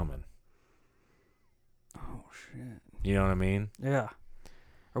future coming. Oh, shit. You know what I mean? Yeah.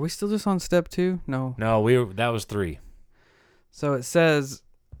 Are we still just on step 2? No. No, that was 3. So it says,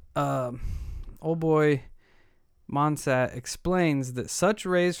 old boy Monsat explains that such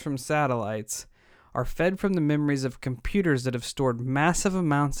rays from satellites are fed from the memories of computers that have stored massive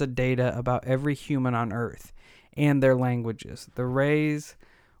amounts of data about every human on Earth and their languages. The rays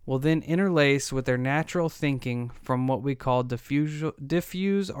will then interlace with their natural thinking from what we call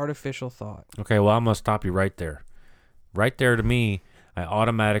diffuse artificial thought. Okay, well, I'm going to stop you right there. Right there, to me, I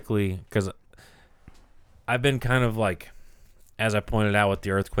automatically, because I've been kind of like, as I pointed out with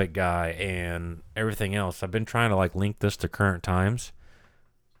the earthquake guy and everything else, I've been trying to like link this to current times.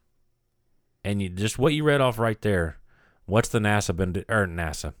 And you just what you read off right there, what's the the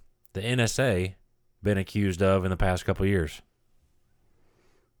NSA been accused of in the past couple of years?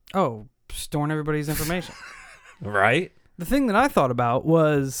 Oh, storing everybody's information. Right? The thing that I thought about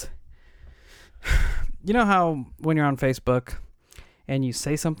was, you know how when you're on Facebook and you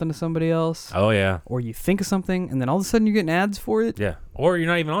say something to somebody else, Oh, yeah. or you think of something, and then all of a sudden you're getting ads for it? Yeah. Or you're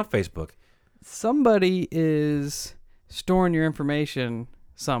not even on Facebook. Somebody is storing your information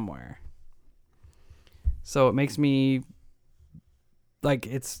somewhere. So it makes me like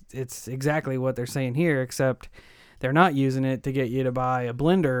it's exactly what they're saying here, except they're not using it to get you to buy a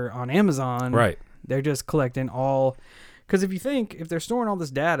blender on Amazon. Right. They're just collecting all, because if they're storing all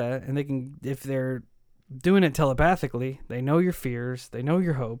this data and if they're doing it telepathically, they know your fears, they know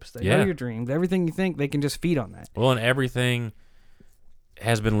your hopes, they know your dreams, everything you think, they can just feed on that. Well, and everything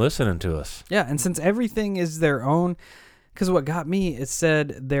has been listening to us. Yeah, and since everything is their own, because what got me, it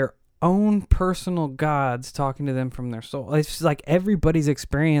said their own personal gods talking to them from their soul. It's like everybody's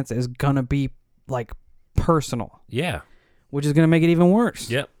experience is gonna be like personal. Yeah. Which is gonna make it even worse.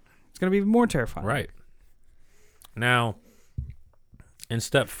 Yep. It's gonna be even more terrifying. Right. Now, in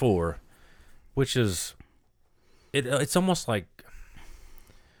step 4, which is it's almost like,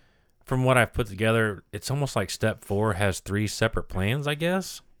 from what I've put together, it's almost like step 4 has 3 separate plans, I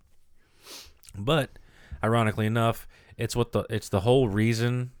guess. But ironically enough, it's the whole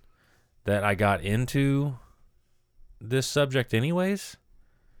reason that I got into this subject anyways,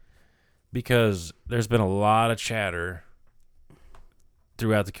 because there's been a lot of chatter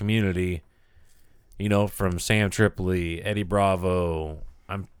throughout the community, from Sam Tripoli, Eddie Bravo.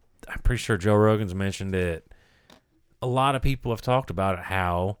 I'm pretty sure Joe Rogan's mentioned it. A lot of people have talked about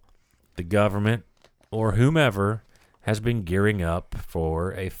how the government or whomever has been gearing up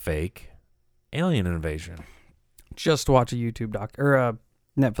for a fake alien invasion. Just watch a YouTube or a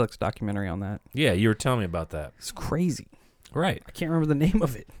Netflix documentary on that. Yeah, you were telling me about that. It's crazy. Right. I can't remember the name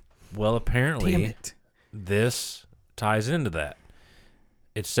of it. Well, apparently, Damn it. This ties into that.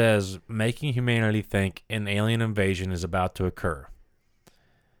 It says, making humanity think an alien invasion is about to occur.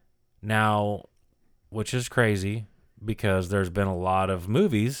 Now, which is crazy, because there's been a lot of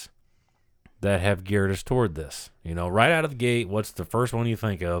movies that have geared us toward this. Right out of the gate, what's the first one you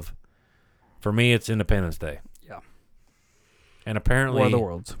think of? For me, it's Independence Day. Yeah. And apparently... War of the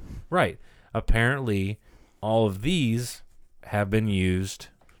Worlds. Right. Apparently, all of these have been used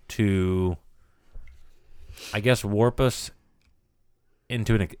to, I guess, warp us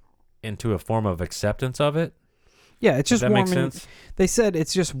into a form of acceptance of it. Yeah, it's just warming. Does that warming. make sense? They said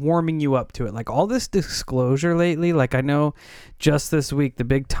it's just warming you up to it. Like all this disclosure lately, like I know just this week, the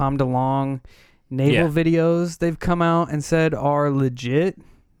big Tom DeLonge naval videos they've come out and said are legit.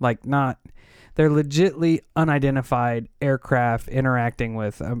 Like they're legitly unidentified aircraft interacting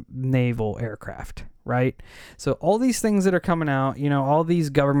with a naval aircraft, right? So all these things that are coming out, all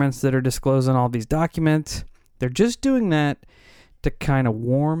these governments that are disclosing all these documents, they're just doing that to kind of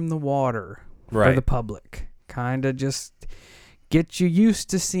warm the water for the public. Kind of just get you used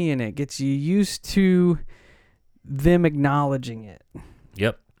to seeing it, gets you used to them acknowledging it.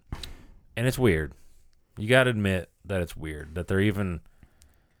 Yep. And it's weird. You got to admit that it's weird that they're even...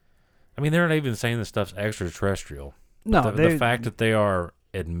 I mean, they're not even saying this stuff's extraterrestrial. No, the fact that they are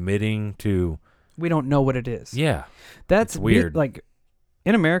admitting to... We don't know what it is. Yeah. That's weird. Like,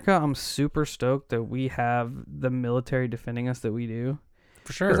 in America, I'm super stoked that we have the military defending us that we do.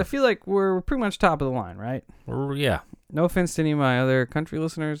 For sure. Because I feel like we're pretty much top of the line, right? Yeah. No offense to any of my other country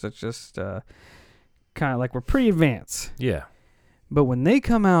listeners. That's just kind of like we're pretty advanced. Yeah. But when they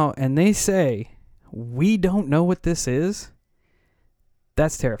come out and they say, we don't know what this is,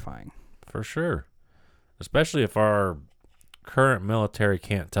 that's terrifying. For sure. Especially if our current military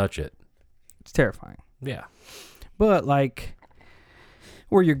can't touch it. It's terrifying. Yeah. But, like,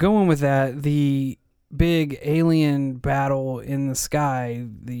 where you're going with that, the big alien battle in the sky,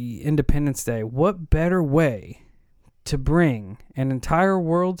 the Independence Day, what better way to bring an entire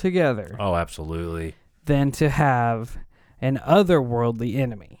world together Oh, absolutely. than to have an otherworldly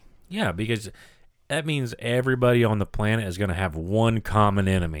enemy? Yeah, because that means everybody on the planet is going to have one common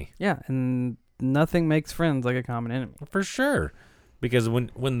enemy. Yeah, and nothing makes friends like a common enemy. For sure. Because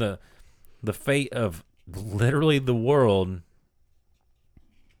when the fate of literally the world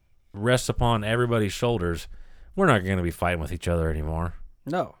rests upon everybody's shoulders, we're not going to be fighting with each other anymore.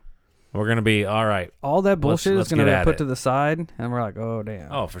 No. We're going to be, all right. All that bullshit let's is going to get be at put it. to the side, and we're like, oh,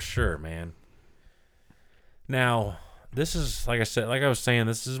 damn. Oh, for sure, man. Now, this is, like I was saying,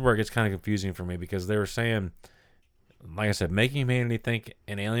 this is where it gets kind of confusing for me, because they were saying, like I said, making humanity think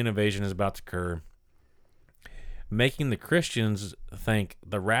an alien invasion is about to occur, making the Christians think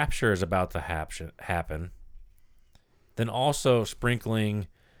the rapture is about to happen, then also sprinkling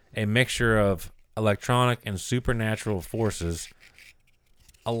a mixture of electronic and supernatural forces,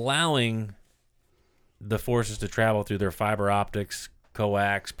 allowing the forces to travel through their fiber optics,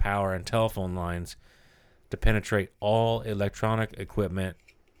 coax, power, and telephone lines to penetrate all electronic equipment,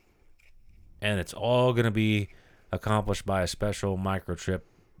 and it's all going to be accomplished by a special microchip,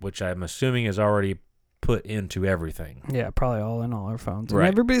 which I'm assuming is already put into everything. Yeah, probably all in all our phones. Right.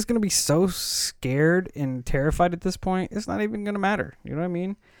 And everybody's going to be so scared and terrified at this point, it's not even going to matter. You know what I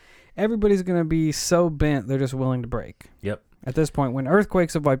mean? Everybody's going to be so bent, they're just willing to break. Yep. At this point, when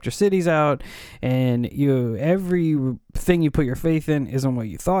earthquakes have wiped your cities out, and everything you put your faith in isn't what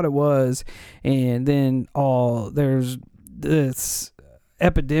you thought it was, and then there's this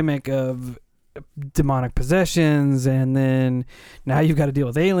epidemic of demonic possessions, and then now you've got to deal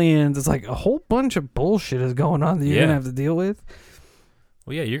with aliens. It's like a whole bunch of bullshit is going on that you're gonna have to deal with.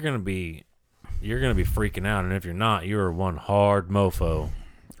 Well, yeah, you're gonna be freaking out, and if you're not, you're one hard mofo.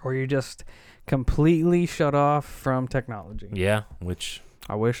 Or you're just completely shut off from technology. Yeah, which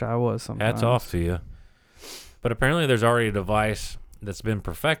I wish I was sometimes. hats off to you. But apparently there's already a device that's been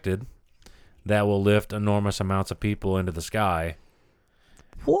perfected that will lift enormous amounts of people into the sky.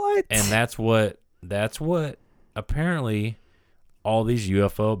 What? And that's what apparently all these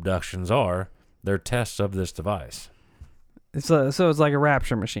UFO abductions are. They're tests of this device. So it's like a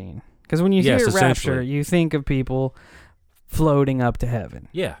rapture machine. Because when you Yes, hear rapture, essentially. you think of people floating up to heaven.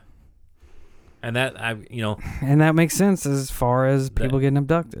 Yeah. And that, And that makes sense as far as people getting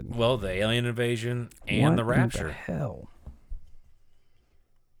abducted. well, the alien invasion and What the in rapture. hell?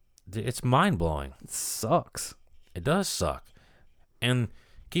 It's mind-blowing. It sucks. It does suck. And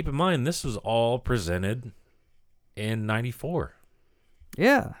keep in mind, this was all presented in 94.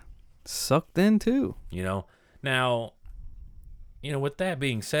 Yeah. Sucked in too. Now, with that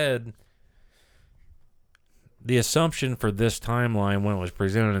being said, the assumption for this timeline when it was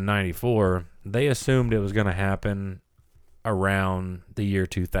presented in 94, they assumed it was going to happen around the year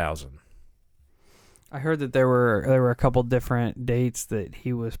 2000. I heard that there were a couple different dates that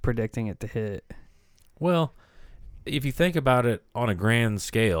he was predicting it to hit. Well, if you think about it on a grand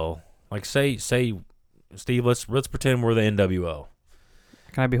scale, like say Steve, let's pretend we're the NWO.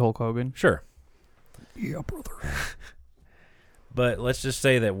 Can I be Hulk Hogan? Sure. Yeah, brother. But let's just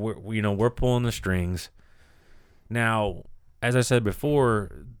say that we're pulling the strings. Now, as I said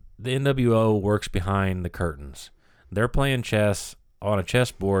before, the NWO works behind the curtains. They're playing chess on a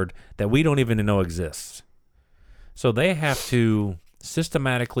chessboard that we don't even know exists. So they have to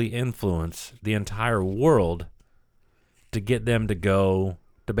systematically influence the entire world to get them to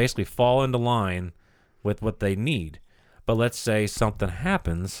basically fall into line with what they need. But let's say something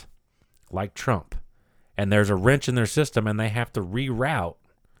happens, like Trump, and there's a wrench in their system and they have to reroute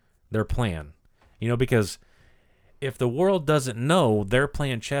their plan. Because if the world doesn't know they're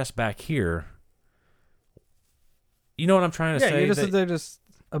playing chess back here, you know what I'm trying to say? They're just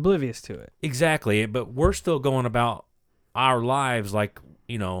oblivious to it. Exactly, but we're still going about our lives like,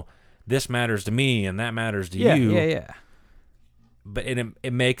 this matters to me and that matters to you. Yeah. But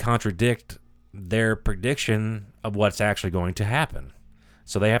it may contradict their prediction of what's actually going to happen.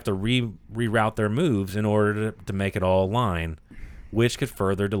 So they have to reroute their moves in order to make it all align, which could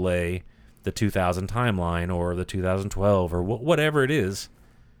further delay the 2000 timeline or the 2012 or whatever it is.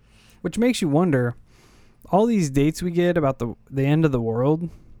 Which makes you wonder, all these dates we get about the end of the world,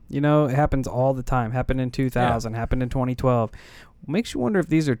 it happens all the time. Happened in 2000, happened in 2012. Makes you wonder if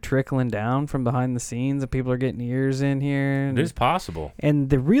these are trickling down from behind the scenes and people are getting ears in here. It is possible. And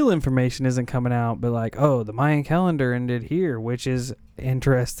the real information isn't coming out, but like, oh, the Mayan calendar ended here, which is,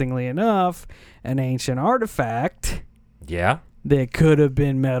 interestingly enough, an ancient artifact. Yeah. That could have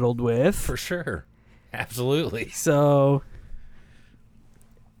been meddled with. For sure. Absolutely. So.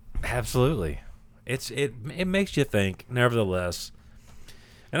 Absolutely. It makes you think, nevertheless.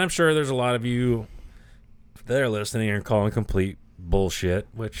 And I'm sure there's a lot of you that are listening and calling complete bullshit,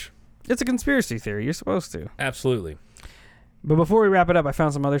 which... It's a conspiracy theory. You're supposed to. Absolutely. But before we wrap it up, I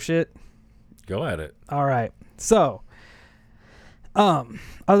found some other shit. Go at it. All right. So,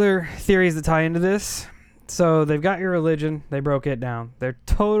 other theories that tie into this. So, they've got your religion. They broke it down. They're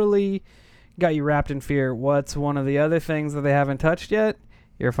totally got you wrapped in fear. What's one of the other things that they haven't touched yet?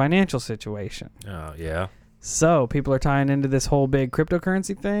 Your financial situation. Oh, yeah. So people are tying into this whole big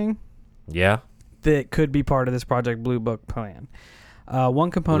cryptocurrency thing Yeah. that could be part of this Project Blue Book plan.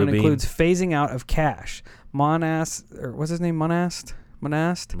 One component Blue beam. includes phasing out of cash. Monast, or what's his name? Monast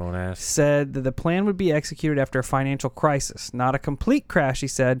said that the plan would be executed after a financial crisis. Not a complete crash, he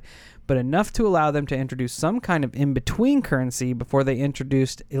said, but enough to allow them to introduce some kind of in-between currency before they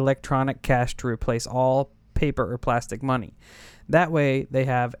introduced electronic cash to replace all paper or plastic money. That way, they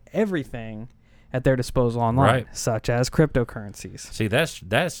have everything at their disposal online, Right. such as cryptocurrencies. See,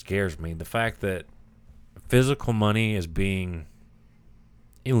 that scares me. The fact that physical money is being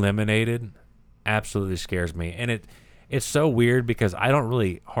eliminated absolutely scares me. And it's so weird because I don't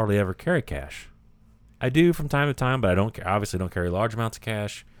really hardly ever carry cash. I do from time to time, but I obviously don't carry large amounts of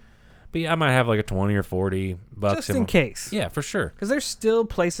cash. But yeah, I might have like a 20 or 40 bucks. Just in case. Yeah, for sure. Because there's still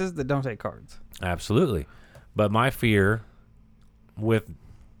places that don't take cards. Absolutely. But my fear with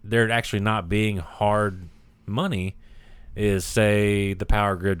there actually not being hard money is, say, the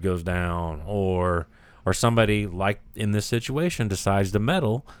power grid goes down or somebody, like in this situation, decides to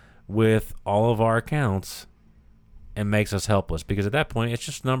meddle with all of our accounts and makes us helpless. Because at that point, it's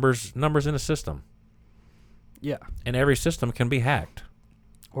just numbers in a system. Yeah. And every system can be hacked.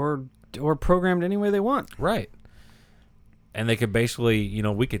 Or programmed any way they want. Right. And they could basically,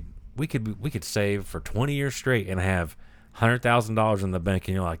 we could save for 20 years straight and have $100,000 in the bank,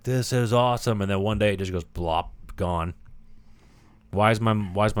 and you're like, this is awesome. And then one day it just goes blop, gone. Why is my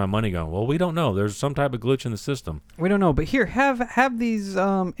money gone? Well, we don't know. There's some type of glitch in the system. We don't know. But here, have these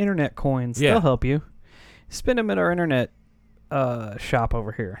internet coins. Yeah. They'll help you. Spend them at our internet shop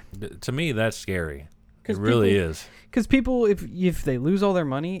over here. To me, that's scary. It 'Cause really people- is. Because people, if they lose all their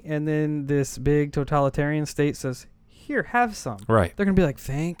money and then this big totalitarian state says, here, have some. Right. They're going to be like,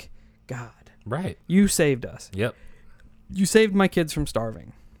 thank God. Right. You saved us. Yep. You saved my kids from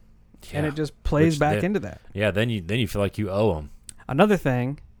starving. Yeah. And it just plays Which back they- into that. Yeah. Then you feel like you owe them. Another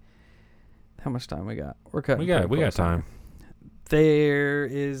thing. How much time we got? We're cutting. We got pretty close time. There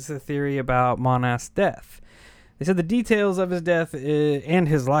is a theory about Monast's death. They said the details of his death and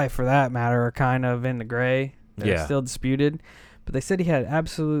his life, for that matter, are kind of in the gray. They're Yeah. still disputed. But they said he had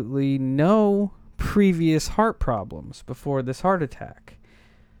absolutely no previous heart problems before this heart attack.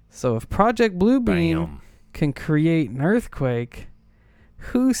 So if Project Bluebeam Bam. can create an earthquake,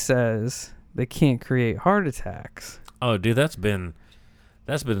 who says they can't create heart attacks? Oh, dude, that's been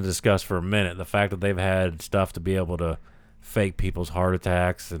discussed for a minute. The fact that they've had stuff to be able to fake people's heart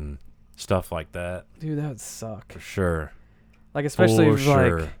attacks and stuff like that. Dude, that would suck. For sure. Like, especially For if,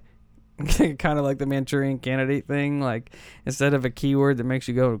 sure. like, kind of like the Manchurian Candidate thing. Like, instead of a keyword that makes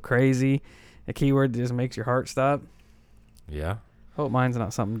you go crazy, a keyword that just makes your heart stop. Yeah. Hope mine's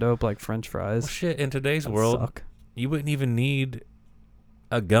not something dope like French fries. Well, shit, in today's That'd world, suck. you wouldn't even need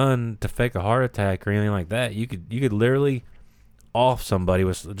a gun to fake a heart attack or anything like that. You could literally off somebody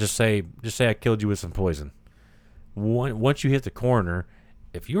with just say I killed you with some poison. Once you hit the corner,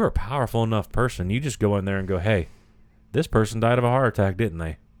 if you're a powerful enough person, you just go in there and go, hey, this person died of a heart attack, didn't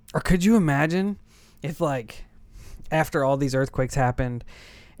they? Or could you imagine if, like, after all these earthquakes happened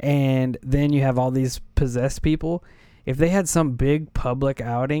and then you have all these possessed people, if they had some big public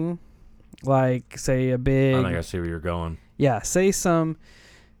outing, like, say, a big... I think I see where you're going. Yeah, say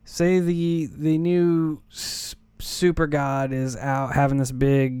the new super god is out having this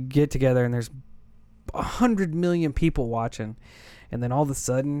big get together and there's 100 million people watching, and then all of a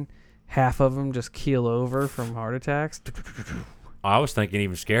sudden half of them just keel over from heart attacks. I was thinking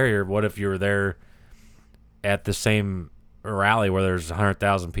even scarier. What if you were there at the same rally where there's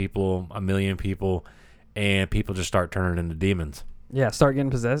 100,000 people, 1 million people, and people just start turning into demons? Yeah, start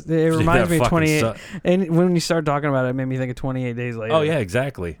getting possessed. It Dude, reminds that me of fucking 28. suck. And when you start talking about it, it made me think of 28 Days Later. Oh yeah,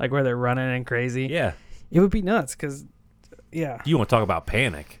 exactly. Like where they're running and crazy. Yeah. It would be nuts because, yeah. You want to talk about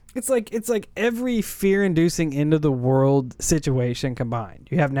panic? It's like every fear-inducing end of the world situation combined.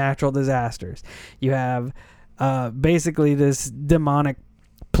 You have natural disasters. You have basically this demonic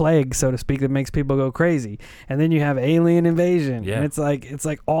plague, so to speak, that makes people go crazy, and then you have alien invasion. Yeah. And it's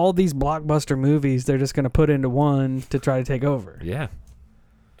like all these blockbuster movies they're just going to put into one to try to take over. Yeah.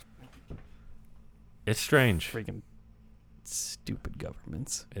 It's strange. Freaking stupid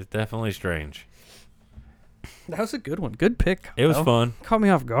governments. It's definitely strange. That was a good one. Good pick. It was Kyle. fun. Caught me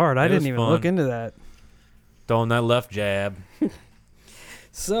off guard. I It was didn't even fun. look into that. Throwing that left jab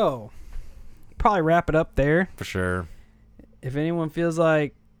So, probably wrap it up there. for sure. If anyone feels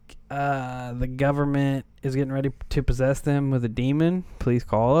like the government is getting ready to possess them with a demon, please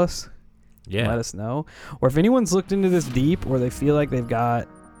call us. Yeah. Let us know. Or if anyone's looked into this deep or they feel like they've got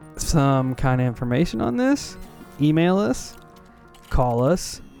some kind of information on this, email us, call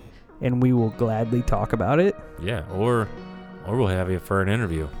us, and we will gladly talk about it. Yeah, or we'll have you for an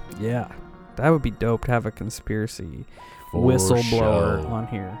interview. Yeah, that would be dope to have a conspiracy For whistleblower show. on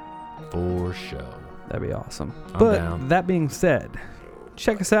here. For show. That'd be awesome. I'm But down. that being said,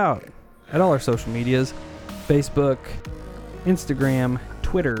 check us out at all our social medias: Facebook, Instagram,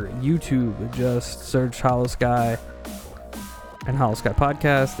 Twitter, YouTube. Just search Hollow Sky and Hollow Sky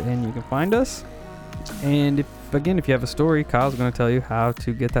Podcast, and you can find us. And if you have a story, Kyle's going to tell you how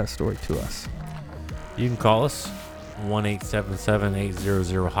to get that story to us. You can call us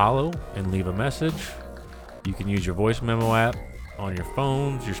 1-877-800-HOLLOW and leave a message. You can use your voice memo app on your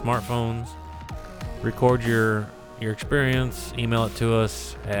phones, your smartphones. Record your experience. Email it to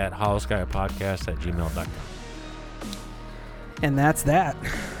us at hollowskypodcast@gmail.com. And that's that.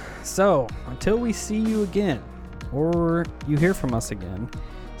 So, until we see you again, or you hear from us again,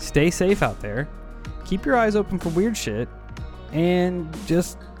 stay safe out there. Keep your eyes open for weird shit. And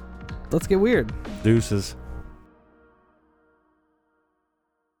just, let's get weird. Deuces.